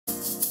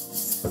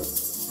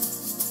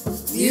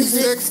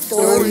music,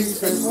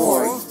 stories, and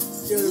more.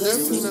 You're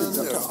listening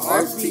to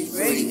Artbeat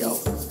Radio,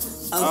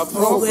 a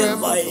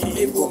program by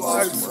Able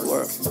Arts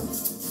Work.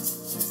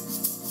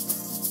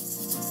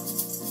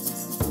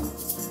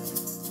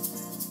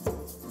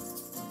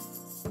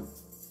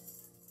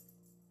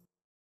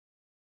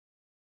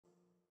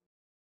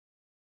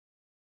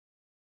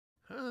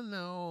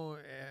 Hello,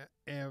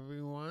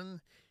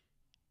 everyone,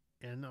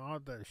 and all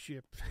the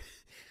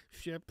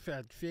ships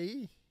at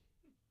sea.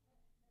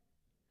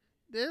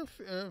 This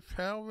is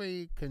how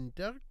we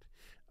conduct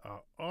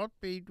our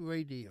Artbeat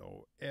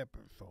Radio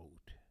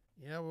episode.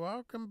 Yeah,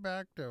 welcome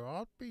back to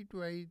Artbeat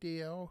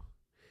Radio,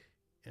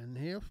 and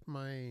here's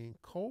my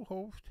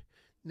co-host,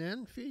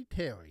 Nancy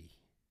Terry.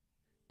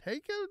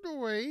 Take it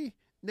away,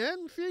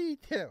 Nancy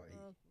Terry.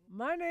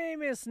 My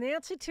name is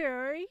Nancy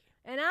Terry,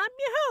 and I'm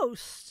your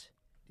host.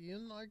 Do you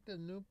like the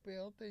new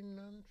building,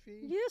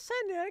 Nancy? Yes,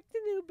 I like the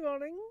new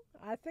building.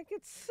 I think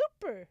it's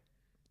super.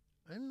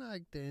 I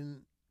like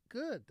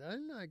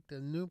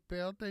the new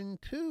building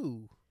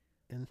too.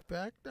 In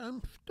fact,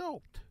 I'm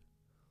stoked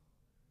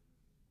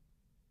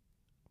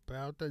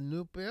about the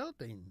new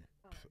building.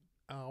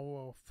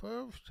 Our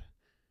first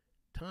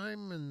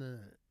time in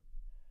the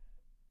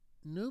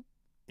new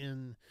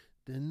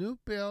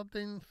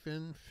building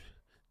since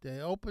the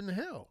open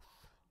house.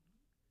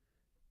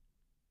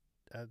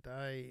 That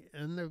I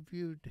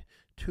interviewed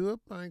two of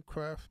my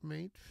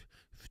classmates,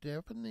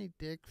 Stephanie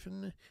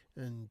Dixon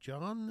and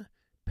John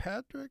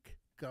Patrick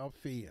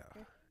Garcia.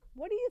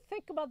 What do you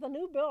think about the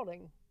new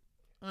building?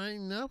 I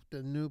love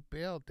the new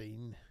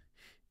building.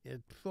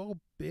 It's so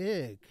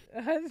big.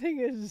 I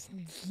think it's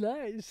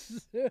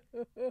nice.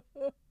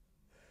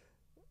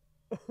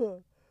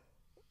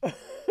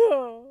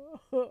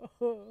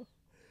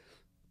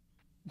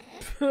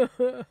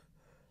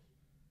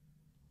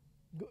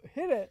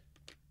 Hit it.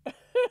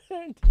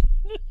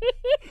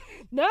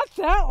 Not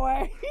that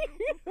way.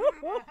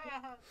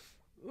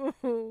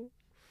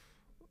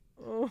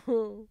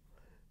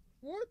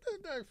 What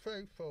did I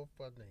say so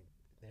funny,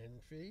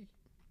 Nancy?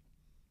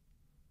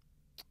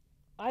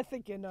 I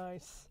think you're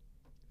nice.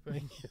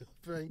 Thank you.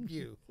 Thank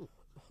you.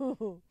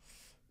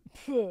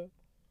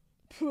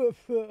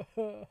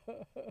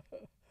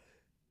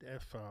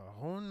 There's a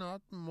whole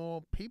lot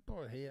more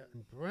people here.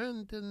 And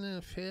Brandon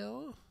is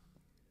here.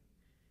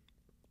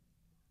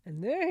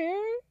 And they're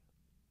here.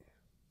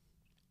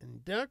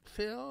 And Doug's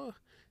here.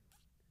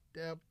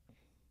 That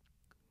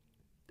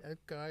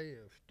guy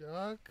is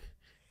Doug.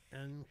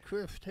 And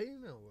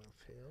Christina was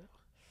here.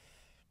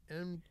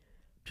 And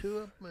two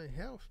of my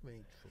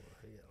housemates were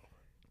here.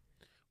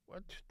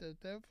 What's the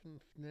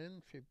difference,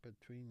 Nancy,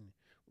 between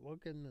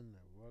working in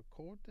the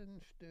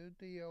recording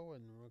studio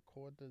and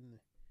recording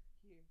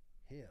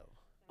here?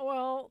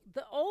 Well,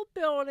 the old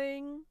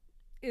building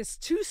is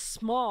too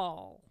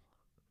small.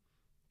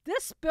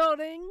 This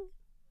building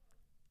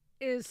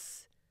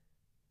is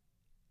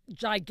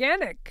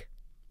gigantic.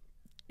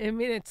 I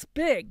mean, it's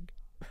big.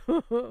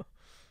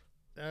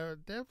 The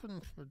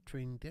difference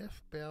between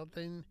this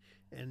building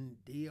and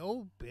the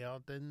old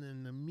building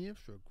in the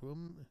music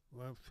room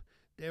was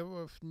there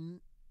was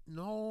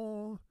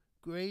no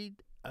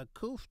great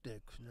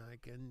acoustics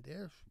like in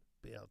this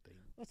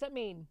building. What's that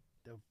mean?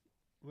 The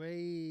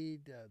way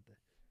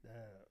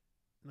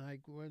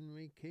like when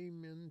we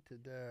came into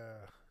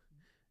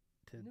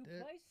New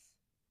place?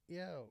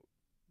 Yeah,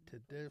 to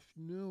this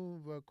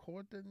new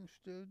recording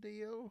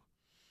studio,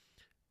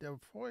 the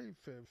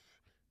voices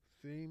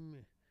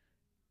seem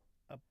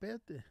a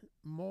bit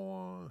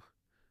more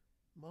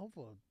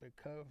muffled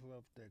because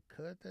of the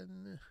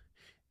curtain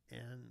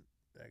and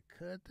the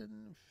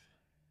curtains.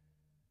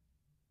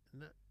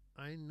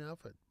 I love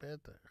it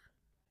better.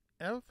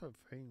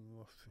 Everything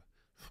was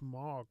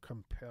small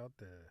compared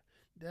to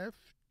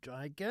this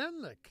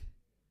gigantic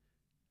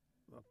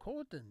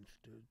recording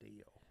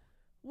studio.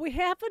 We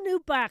have a new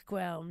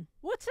background.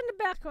 What's in the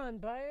background,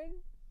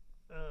 Brian?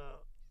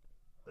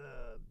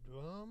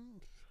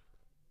 Drums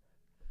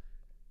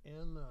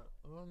and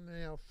on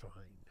the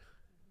outside.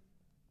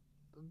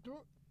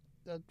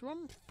 The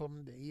drums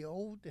from the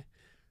old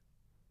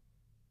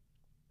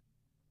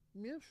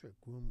music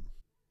room,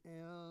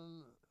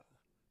 and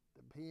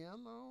the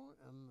piano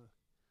and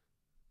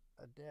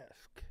a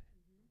desk,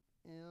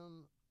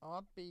 and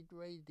Artbeat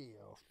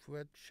Radio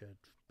switches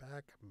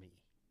back of me.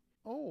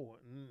 Oh,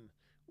 and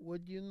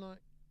would you not?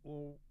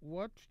 Well,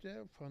 what's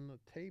there on the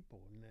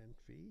table,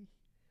 Nancy?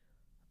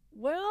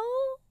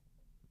 Well,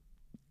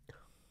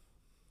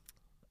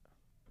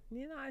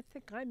 I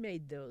think I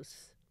made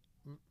those.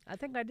 I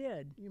think I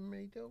did. You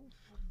made those?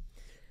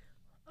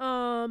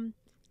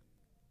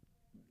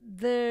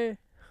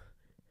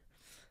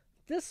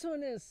 This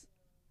one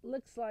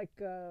looks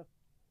like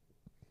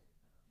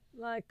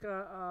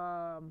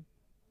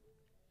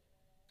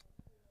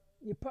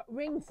you put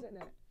rings in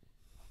it,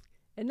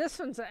 and this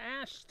one's an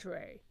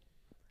ashtray.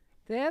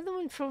 The other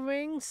one for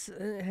rings,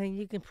 and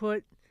you can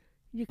put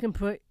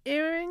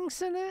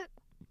earrings in it.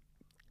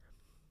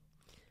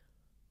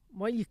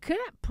 Well, you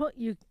can't put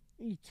you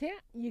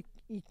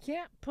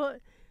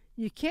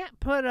can't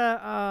put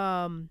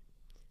a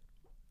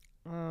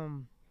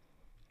you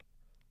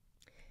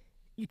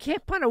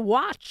can't put a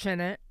watch in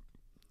it.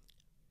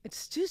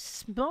 It's too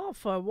small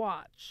for a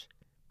watch.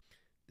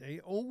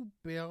 The old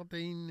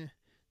building,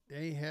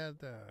 they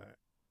had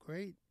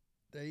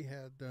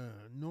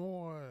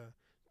no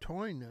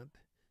toilet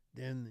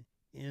than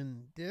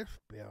in this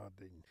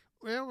building.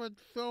 Well,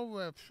 it's so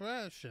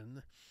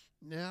refreshing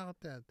now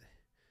that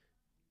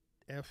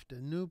if the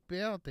new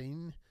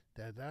building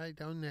that I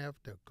don't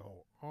have to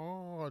go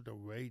all the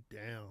way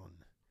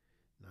down.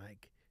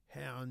 Like,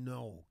 how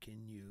no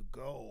can you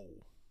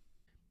go?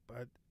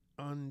 But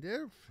on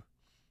this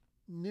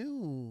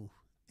new,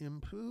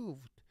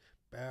 improved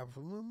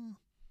bathroom,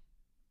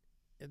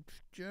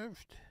 it's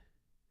just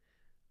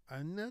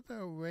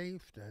another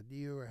race that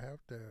you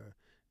have to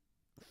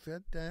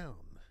sit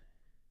down.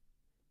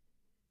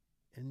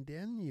 And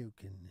then you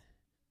can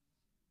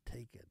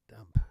take a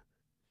dump.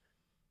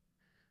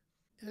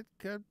 It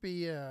could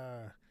be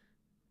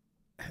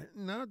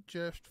not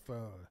just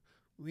for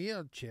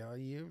wheelchair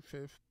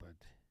users, but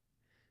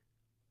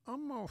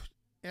almost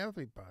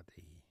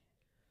everybody.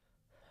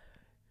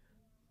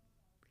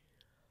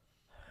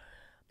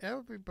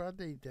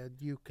 Everybody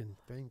that you can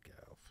think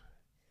of.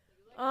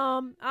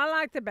 I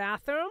like the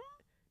bathroom.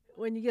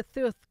 When you get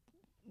through with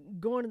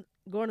going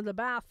to the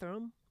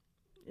bathroom,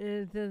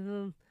 it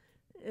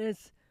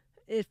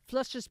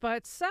flushes by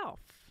itself.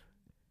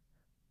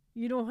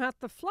 You don't have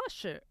to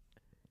flush it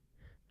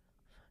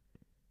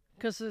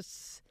because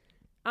it's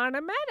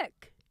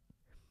automatic.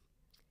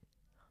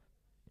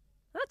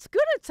 That's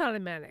good. It's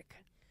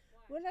automatic.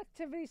 What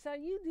activities are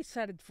you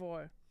decided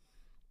for?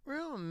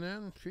 Well,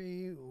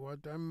 Nancy,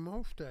 what I'm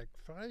most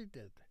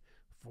excited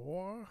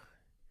for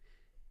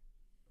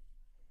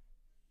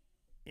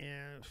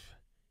is,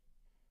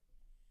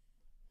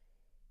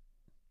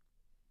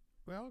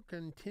 well,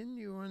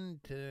 continuing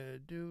to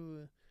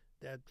do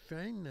that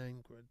sign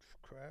language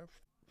craft.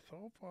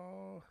 So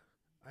far,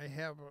 I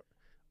have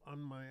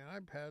on my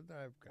iPad,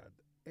 I've got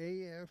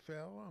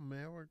ASL,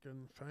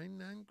 American Sign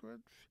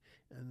Language,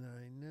 and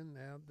I then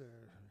have to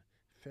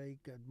say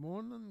good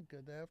morning,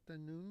 good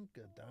afternoon,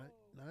 good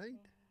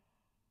night.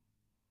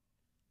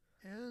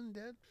 And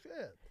that's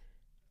it.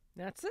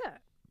 That's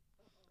it.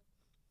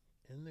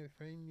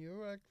 Anything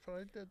you're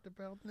excited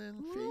about,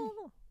 Nancy?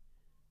 Well,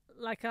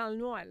 like on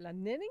what? Like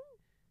knitting?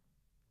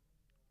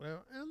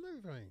 Well,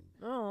 anything.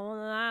 Oh,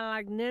 I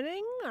like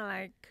knitting. I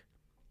like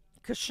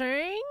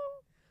crocheting.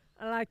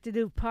 I like to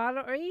do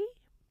pottery.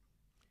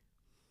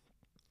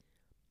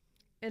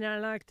 And I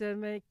like to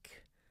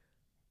make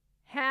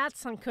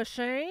hats on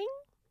crocheting,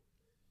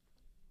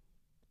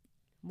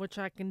 which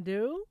I can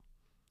do.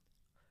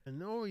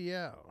 And oh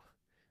yeah,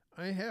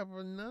 I have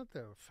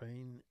another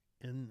thing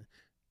in,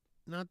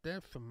 not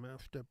that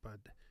semester,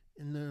 but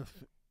in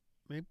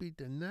maybe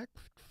the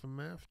next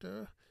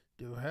semester,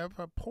 to have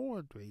a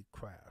poetry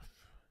class.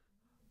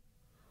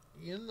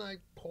 You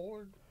like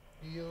poetry?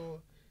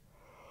 Do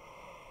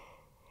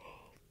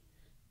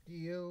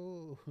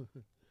you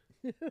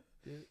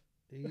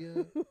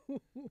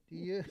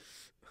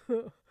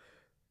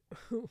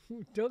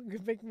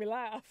Don't make me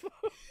laugh.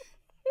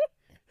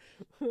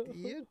 do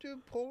you do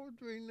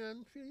poetry,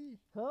 Nancy?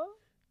 Huh?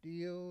 Do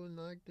you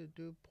like to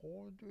do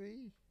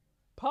poetry?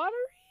 Pottery?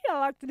 I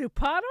like to do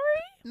pottery?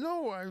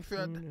 No, I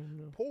said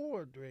No.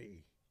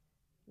 poetry.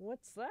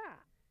 What's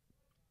that?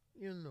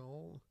 You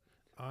know,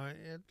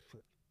 it's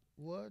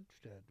words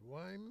that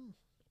rhyme.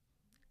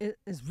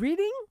 Is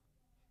reading?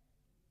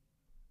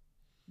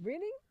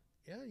 Reading?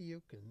 Yeah,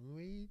 you can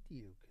read,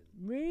 you can...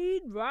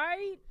 Read,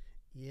 write.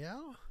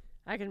 Yeah?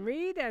 I can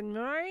read and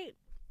write.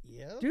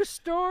 Yeah? Do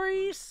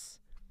stories.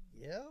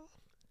 Yeah?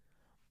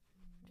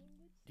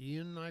 Do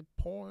you like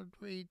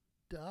poetry,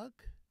 Doug?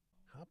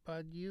 How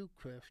about you,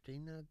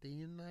 Christina? Do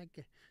you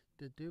like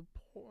to do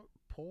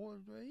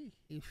poetry?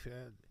 He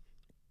said,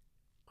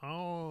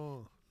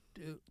 oh,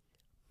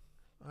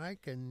 I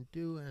can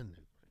do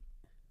anything.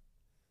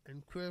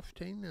 And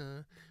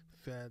Christina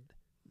said,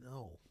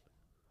 no.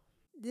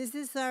 This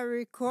is our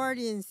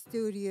recording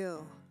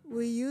studio.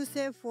 We use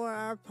it for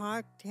our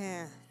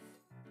podcast.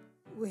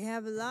 We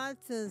have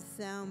lots of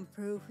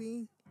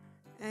soundproofing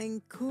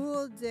and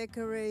cool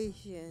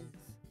decorations.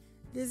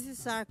 This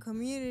is our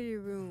community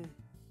room.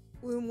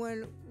 When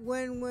we're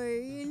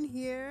in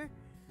here,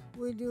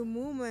 we do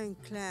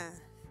movement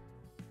class.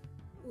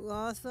 We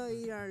also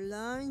eat our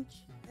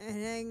lunch and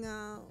hang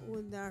out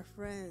with our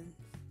friends.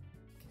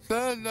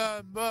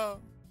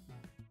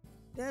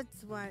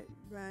 That's right,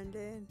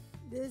 Brandon.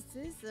 This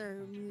is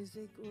our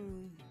music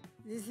room.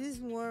 This is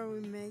where we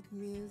make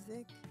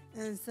music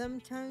and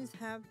sometimes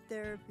have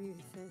therapy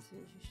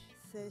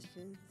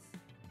sessions.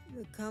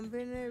 The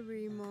company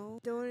Remo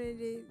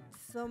donated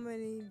so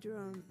many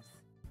drums.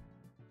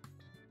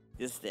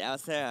 This is the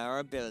outside of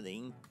our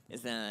building.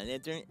 It's on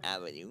Lantern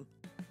Avenue.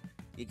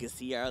 You can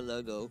see our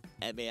logo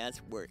at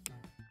Man's work.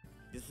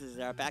 This is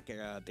our back of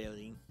our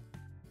building.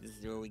 This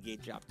is where we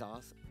get dropped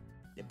off.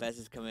 The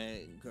buses come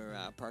in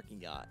our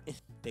parking lot,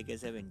 pick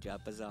us up and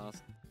drop us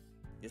off.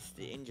 This is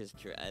the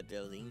industry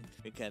building.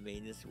 We come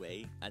in this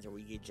way after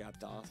we get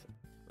dropped off.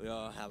 We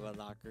all have a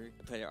locker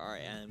to put our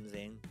art items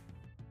in.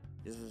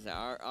 This is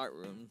our art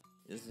room.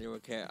 This is where we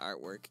carry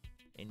artwork.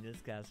 In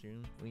this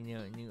classroom, we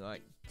know new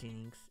art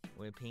techniques.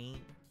 We paint,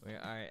 we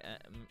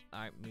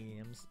art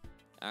mediums.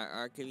 Our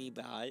art can be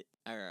bought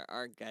at our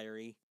art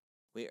gallery.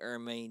 We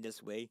earn money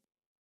this way.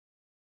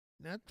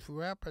 Let's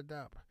wrap it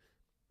up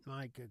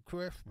like a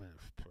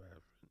Christmas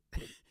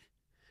present.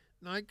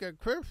 Like a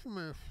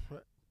Christmas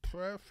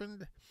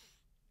present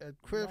at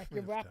Christmas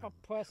Like a wrap time. up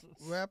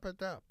presents. Wrap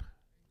it up.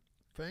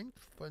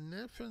 Thanks for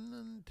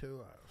listening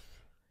to us.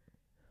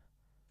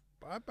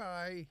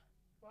 Bye-bye.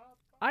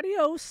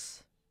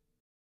 Adios.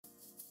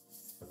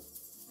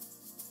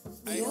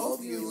 I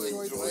hope you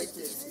enjoyed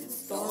this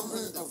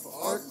installment of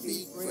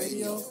Artbeat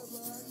Radio.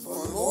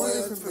 For more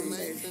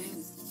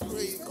information,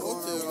 please go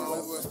to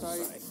our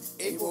website,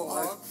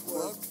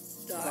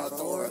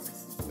 ableartwork.org.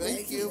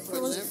 Thank you for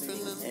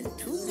listening and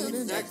tune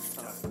in next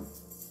time.